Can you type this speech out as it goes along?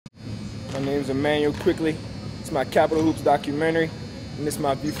name is Immanuel Quickley. It's my Capital Hoops documentary, and this is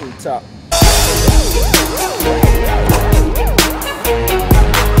my view from the top.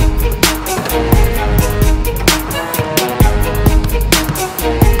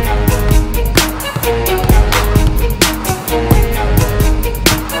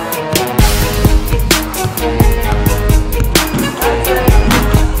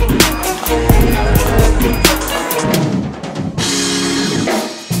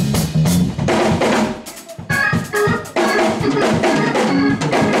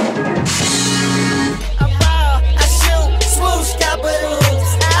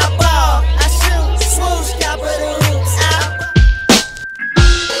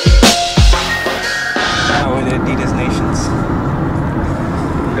 Adidas Nations.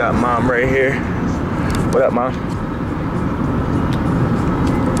 Got Mom right here. What up, Mom?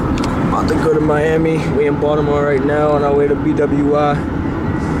 About to go to Miami. We in Baltimore right now on our way to BWI.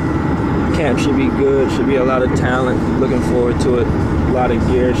 Camp should be good. Should be a lot of talent. Looking forward to it. A lot of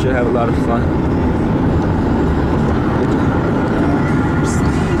gear. Should have a lot of fun.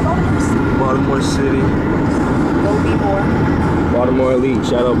 Baltimore City. Go be more. Baltimore Elite.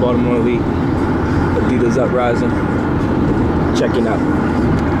 Shout out Baltimore Elite. Adidas Uprising. Checking out.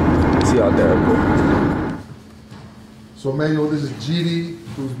 See you out there. So Immanuel, this is GD,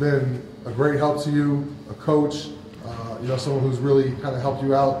 who's been a great help to you, a coach, you know, someone who's really kind of helped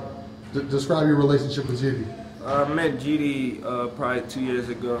you out. Describe your relationship with GD. I met GD probably 2 years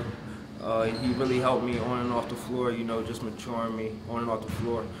ago. He really helped me on and off the floor, you know, just maturing me on and off the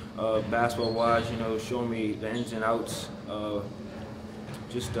floor. Basketball-wise, you know, showing me the ins and outs,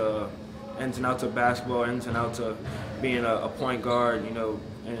 ins and outs of basketball, ins and outs of being a point guard, you know,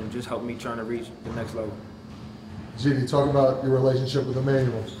 and just helped me trying to reach the next level. GD, talk about your relationship with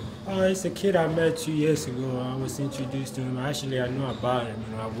Immanuel. It's a kid I met 2 years ago. I was introduced to him. Actually, I knew about him.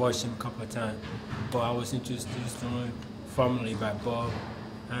 You know, I watched him a couple of times, but I was introduced to him formally by Bob.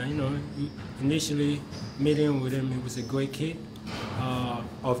 And you know, initially meeting with him, he was a great kid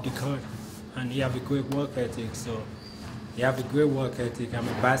off the court, and he have a great work ethic. So he have a great work ethic. I'm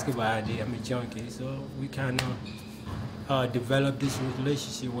a basketball addict. I'm a junkie. So we kind of developed this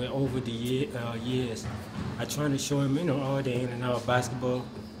relationship where over the years, I trying to show him, you know, all the in and out of basketball,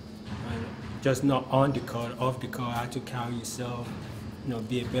 and just not on the court, off the court, how to carry yourself, you know,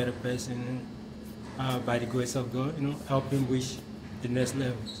 be a better person, and by the grace of God, you know, help him reach the next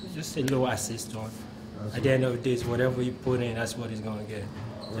level. So just a little assist on. At the end of the day, whatever you put in, that's what he's gonna get.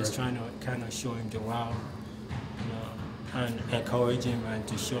 Right. Just trying to kind of show him the route, you know, and encourage him and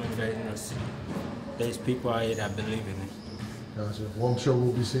to show him that, you know, there's people out here that believe in him. Gotcha. Well, I'm sure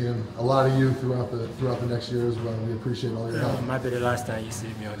we'll be seeing a lot of you throughout the next year as well. We appreciate all your help. It might be the last time you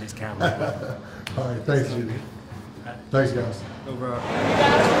see me on this camera. All right, thanks, Judy. Thanks, guys. No problem.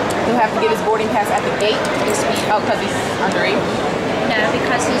 He'll have to get his boarding pass at the gate. Oh, because he's underage? No,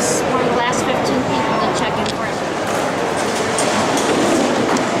 because he's one of the last 15 people to check in for him.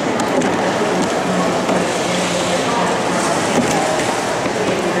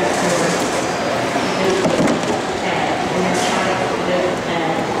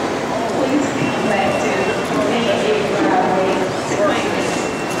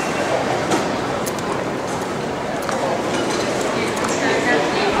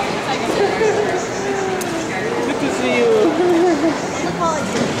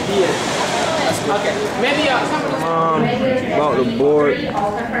 About the board,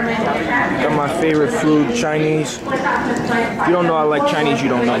 got my favorite food, Chinese. If you don't know I like Chinese, you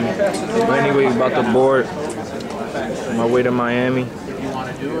don't know me. But anyway, about the board, on my way to Miami,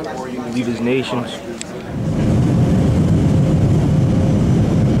 Adidas Nations.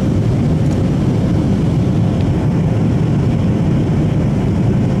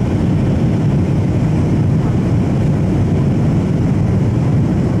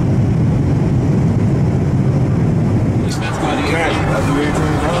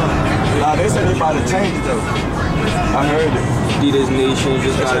 They said they about to change it though. I heard it. Adidas Nations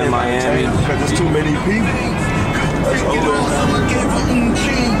just got in Miami. Because there's too many people. That's over.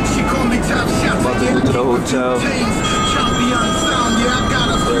 About to go to the hotel.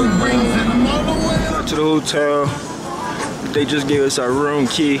 To the hotel. They just gave us our room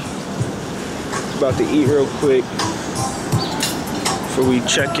key. About to eat real quick before we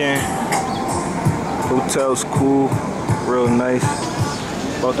check in. Hotel's cool, real nice.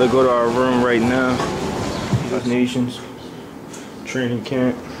 About to go to our room right now. Adidas Nations training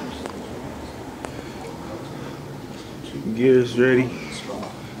camp. Gear's ready.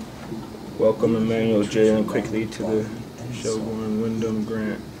 Welcome Immanuel Quickley to the Shelbourne Wyndham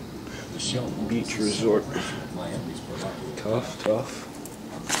Grant Beach Resort. Tough.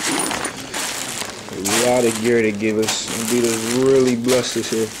 lot of gear they give us. Adidas really blessed us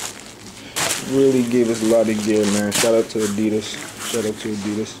here. Really gave us a lot of gear, man. Shout out to Adidas. Shout out to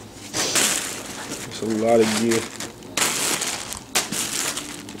Adidas. It's a lot of gear.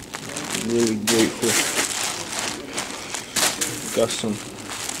 Really grateful. Got a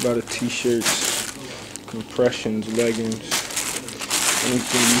lot of t-shirts, compressions, leggings,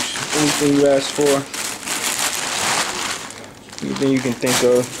 anything you ask for, anything you can think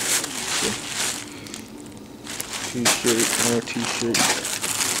of. T-shirt, more t-shirts,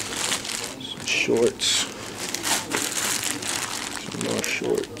 some shorts, some more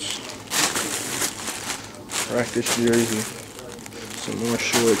shorts, practice jersey, some more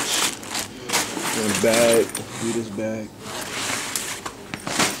shorts, one bag, Adidas bag.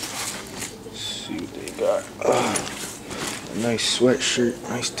 Let's see what they got. A nice sweatshirt,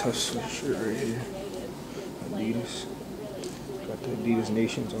 nice tough sweatshirt right here. Adidas. Got the Adidas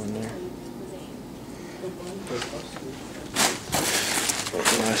Nations on there.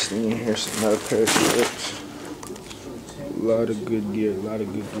 Last thing in here, another pair of shorts. A lot of good gear, a lot of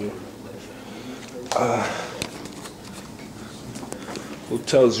good gear.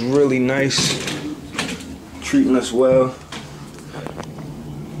 Hotel's really nice, treating us well.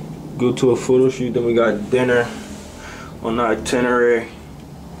 Go to a photo shoot, then we got dinner on the itinerary.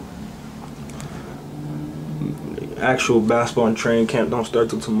 Actual basketball and training camp don't start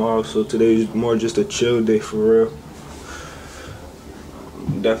till tomorrow, so today is more just a chill day for real.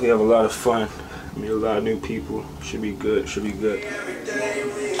 Definitely have a lot of fun. Meet a lot of new people. Should be good. Should be good.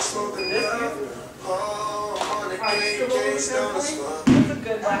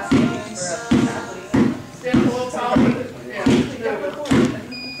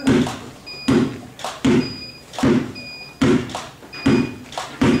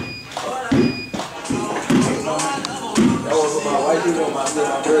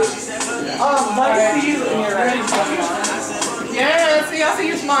 Nice to you. Yeah, see, I see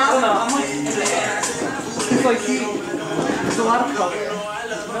you smile. I'm like, it's like there's a lot of color.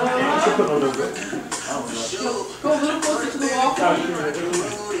 Go a little closer to the wall.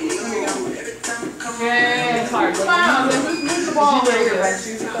 Yeah, sorry. Smile. Move the ball over here.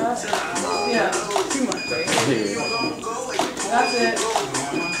 Yeah, too much, right? That's it.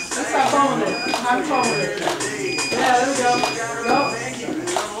 Let's stop following it. Have fun with it. Yeah, there we go. Go.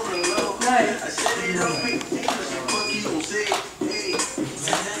 Nice.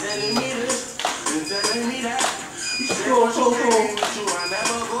 Cool.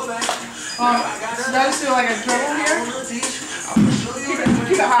 Does it feel like a dribble here?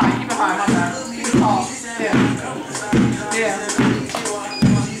 Keep it high, my bad. Keep it tall. Yeah.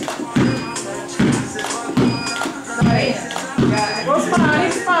 Nice. Got it. Go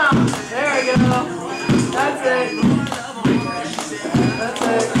smile. There we go. That's it.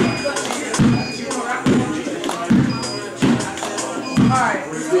 Alright,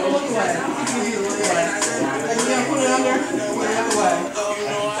 let's do a look away. Are you gonna put it under? Put it away.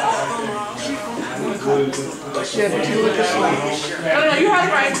 Shit, but you look this way. No, you had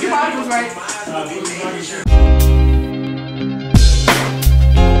it right. You had it was right.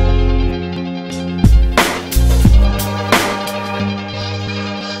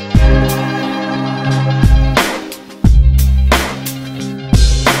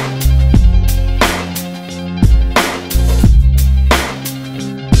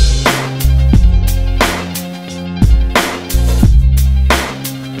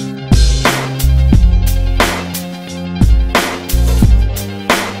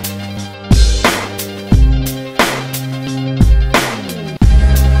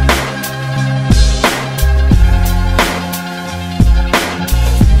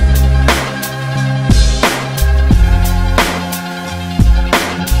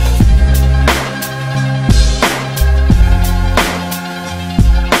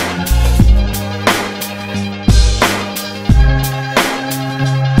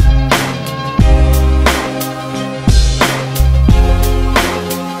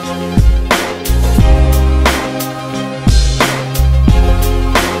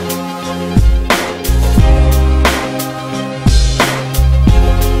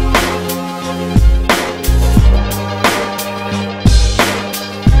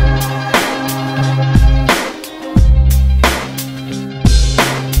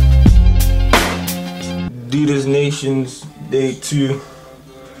 Adidas Nations Day 2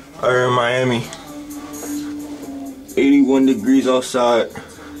 are in Miami. 81 degrees outside.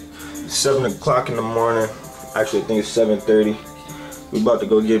 7 o'clock in the morning. Actually, I think it's 7:30. We're about to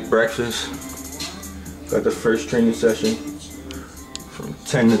go get breakfast. Got the first training session from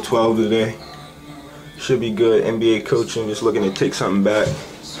 10 to 12 today. Should be good. NBA coaching, just looking to take something back.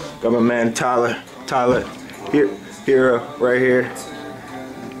 Got my man Tyler Tyler. Here, right here.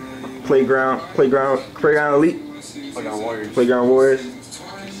 Playground Elite. Playground Warriors.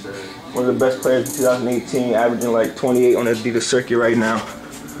 One of the best players in 2018, averaging like 28 on the Adidas circuit right now.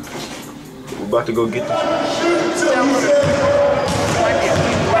 We're about to go get them.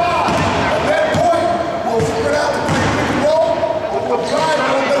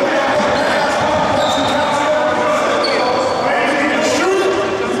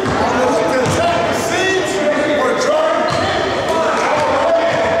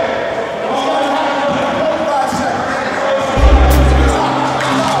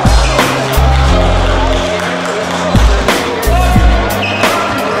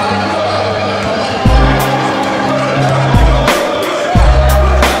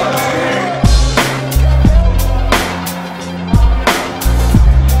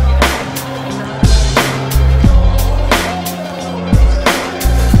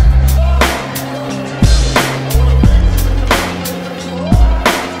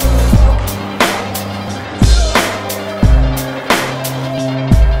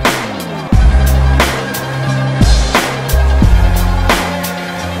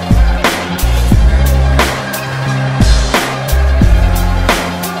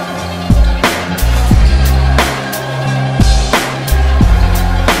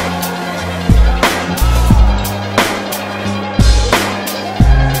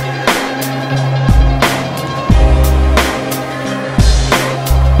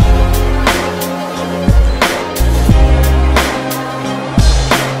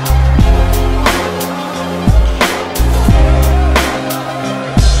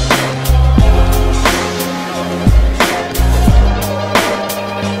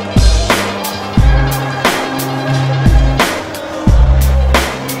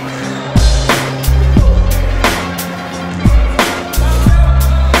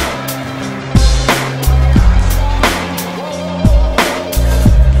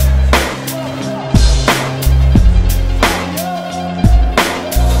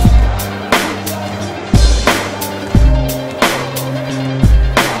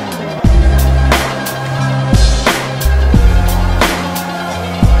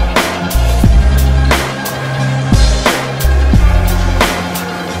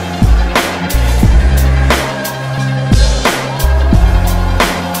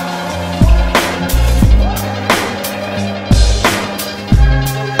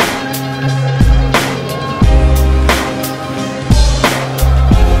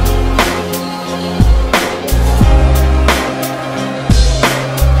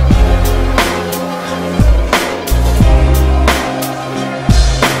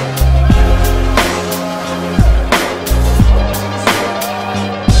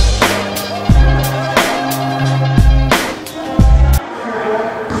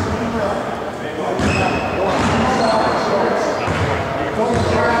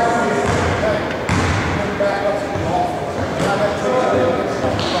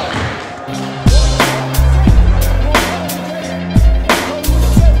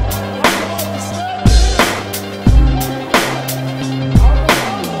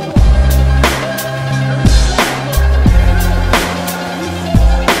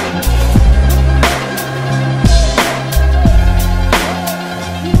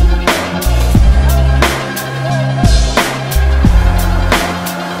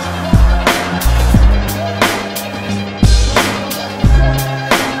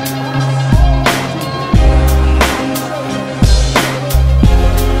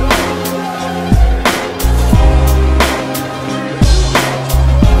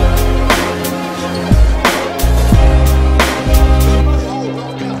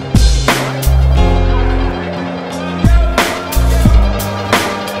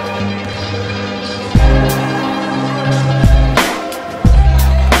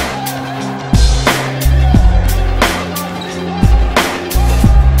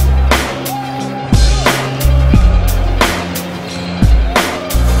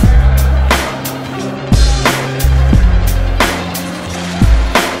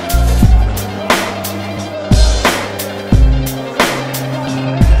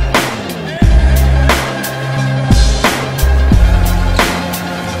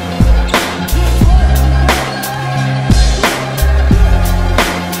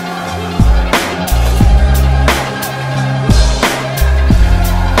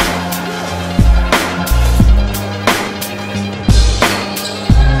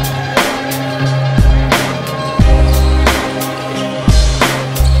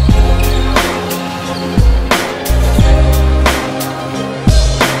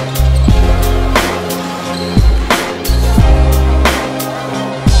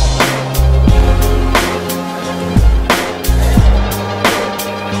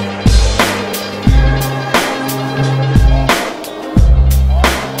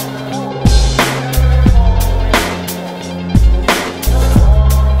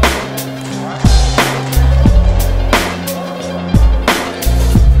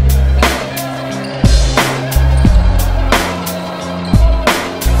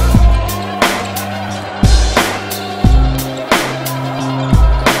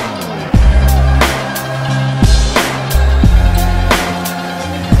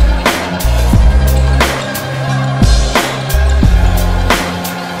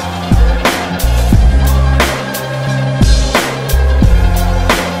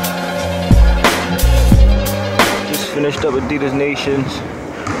 Finished up Adidas Nations.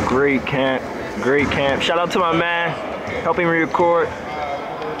 Great camp. Great camp. Shout out to my man helping me record.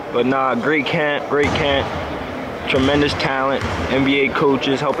 But nah, great camp. Great camp. Tremendous talent. NBA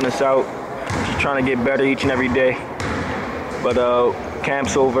coaches helping us out. Just trying to get better each and every day. But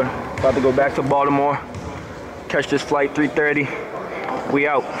camp's over. About to go back to Baltimore. Catch this flight 3:30. We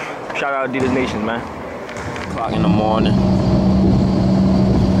out. Shout out Adidas Nations, man. O'clock in the morning.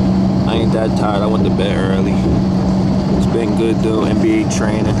 I ain't that tired. I went to bed early. It's been good though. NBA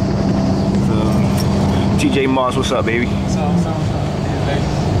training. TJ Moss, what's up, baby? What's up?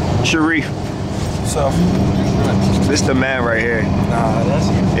 Sharif. What's up? This the man right here. Nah, that's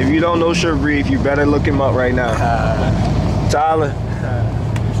you. If you don't know Sharif, you better look him up right now. Tyler.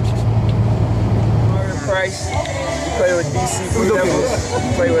 Price. You play with DC Blue Devils. You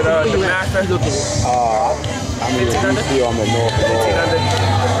play with the Master. I'm in the DC, I'm the North of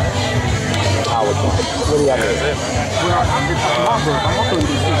What do you got there? I'm also in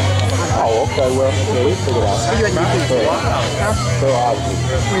DC. Oh, okay, well, yeah, we figured out. So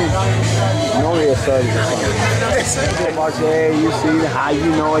obviously. Normally a surgeon or something. Marquez, you see how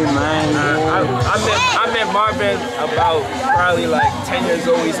you know him, man. I met Marvin about probably like 10 years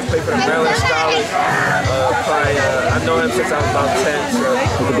old. He used to play for the Maryland Scholars. I've known him since I was about 10. So,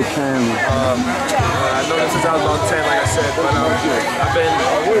 look at the camera. I've known him since I was about 10, like I said. But I've been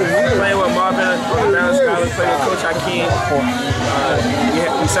playing with Marvin, Maryland Scholars, playing with Coach Hakeem.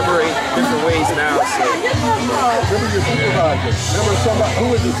 We separate different ways now. So. Remember your supervisor? Remember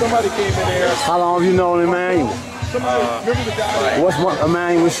somebody came in there? How long have you known Immanuel? Remember the guy? What's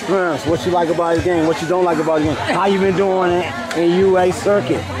Immanuel's strengths? What you like about his game? What you don't like about his game? How you been doing it in UA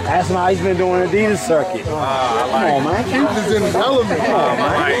circuit? Ask him how he's been doing Adidas circuit. Come on, man. He's in his element. I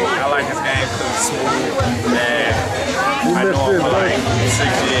like his game because it's smooth. And I know him for like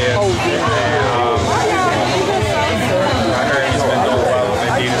 6 years. I heard he's been doing well on the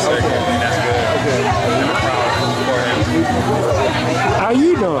Adidas circuit, and that's good. I'm proud for him. How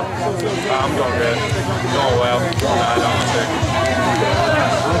you doing? I'm doing good. Doing well.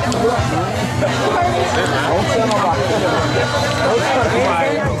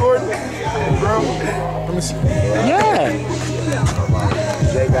 Let me see. Yeah.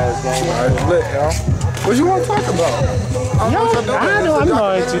 Lit, y'all. What you want to talk about? No, I'm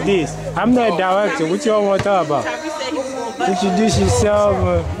not into this. I'm not a director. What you all want to talk about? Introduce yourself.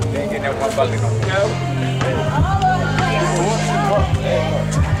 They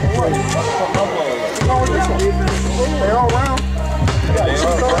all round.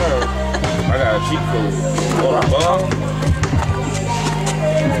 I got a cheat code.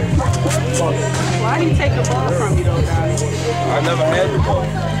 Why did he take the ball from you though, guys? I never had the ball.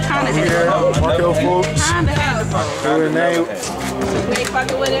 Kind of had the ball. Kind of had the ball. You ain't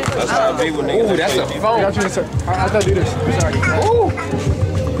fucking with it? That's how I be with niggas. Ooh, that's a phone. I thought do this. Ooh.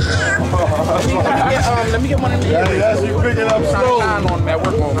 Let me get one of these. That's you picking up slow. Shine on that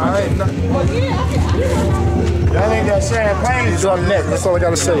work on. Y'all ain't got champagne. He's up next. That's all I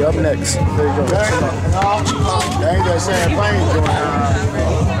gotta say. Up next. There you go. Y'all ain't got champagne joint.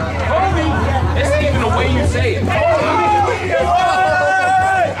 It's even the way you say it.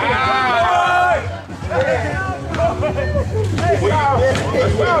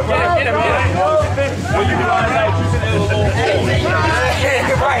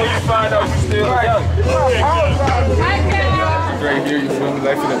 Right here, you feel me?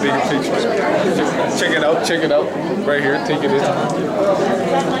 Life in the bigger picture. Check it out, check it out. Right here, take it in.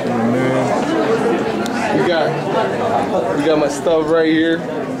 Man. We got my stuff right here.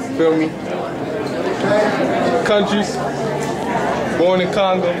 Feel me? Countries. Born in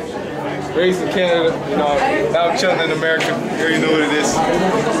Congo. Raised in Canada. You know, now chilling in America. You already know what it is.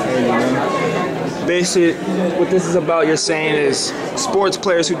 Basically, what this is about, you're saying, is sports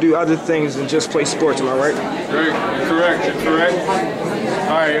players who do other things than just play sports, am I right? Right, correct, correct.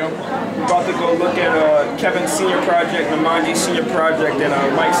 All right, yo. We're about to go look at Kevin's senior project, Namanji's senior project, and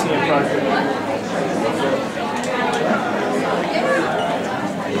Mike's senior project.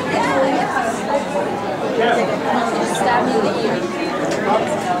 Stab me in the ear.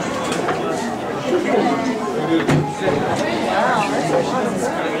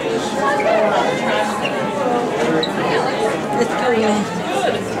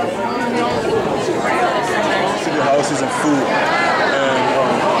 The houses and food,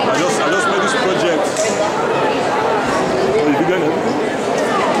 and I just made this project. Oh, you began it?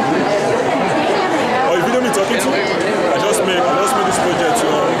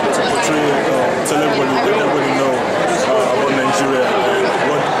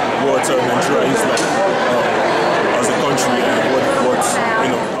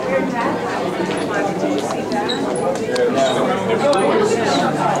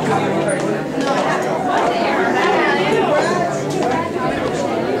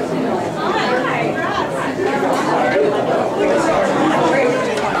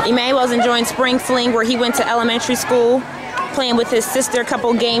 Immanuel's enjoying spring fling where he went to elementary school, playing with his sister a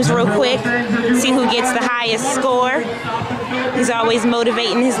couple games real quick, see who gets the highest score. He's always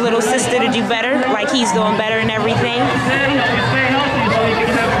motivating his little sister to do better, like he's doing better and everything.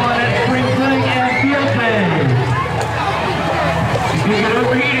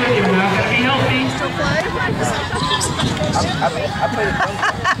 I played it.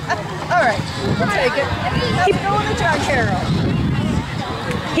 All right, we'll take it. He's going to John Carroll.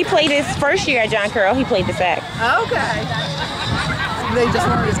 He played his first year at John Carroll. He played the sax. Okay. They just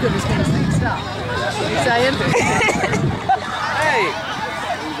weren't as good as things stop. That's what you're saying? Hey,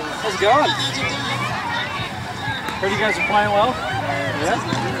 how's it going? Heard you guys are playing well. Yeah.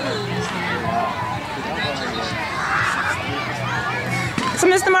 So,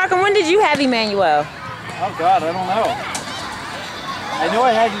 Mr. Markham, when did you have Immanuel? Oh God, I don't know. I know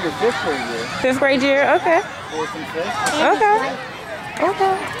I had you your 5th grade year. 5th grade year? Okay. 4th and 5th. Okay.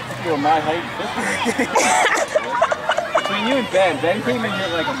 Okay. You were my height in 5th grade. Between you and Ben came in here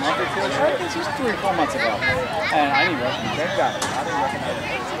like a month or 2 ago. This was 3 or 4 months ago. And I didn't recognize Ben got it. I didn't recognize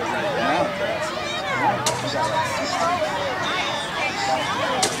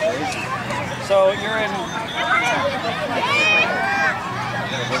it. So you're in...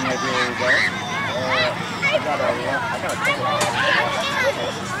 Any idea where you're going? I got a couple.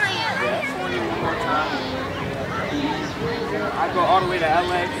 I go all the way to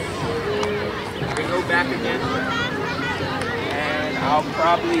LA, then go back again, and I'll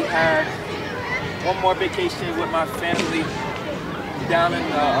probably have one more vacation with my family down in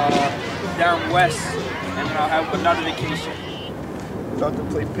down west, and then I'll have another vacation. About to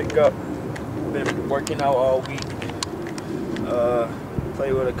play pickup. Been working out all week.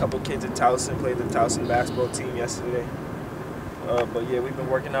 Played with a couple kids in Towson. Played the Towson basketball team yesterday. But yeah, we've been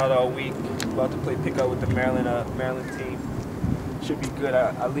working out all week. About to play pickup with the Maryland team. Should be good.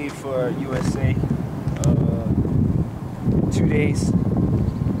 I leave for USA 2 days,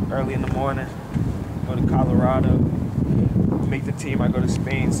 early in the morning. Go to Colorado. Make the team. I go to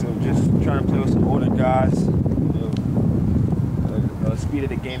Spain. So just trying to play with some older guys. Speed of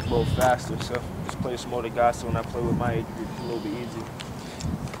the game's a little faster. So just play with some older guys. So when I play with my age group, it's a little bit easier.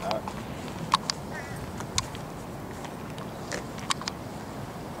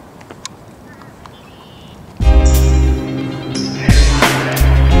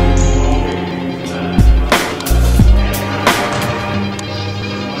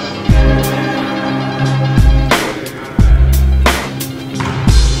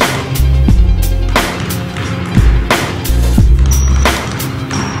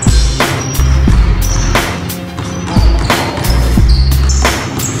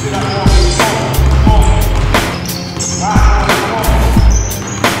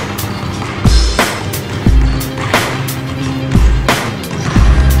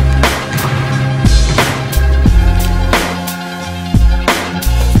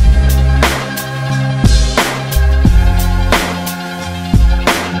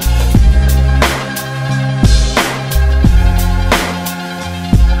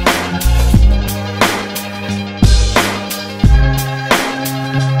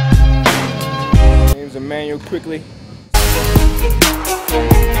 Immanuel Quickley.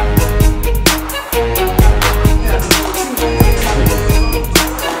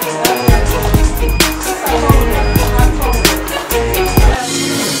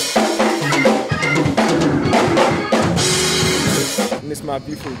 And this is my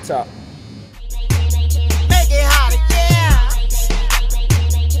view from the top.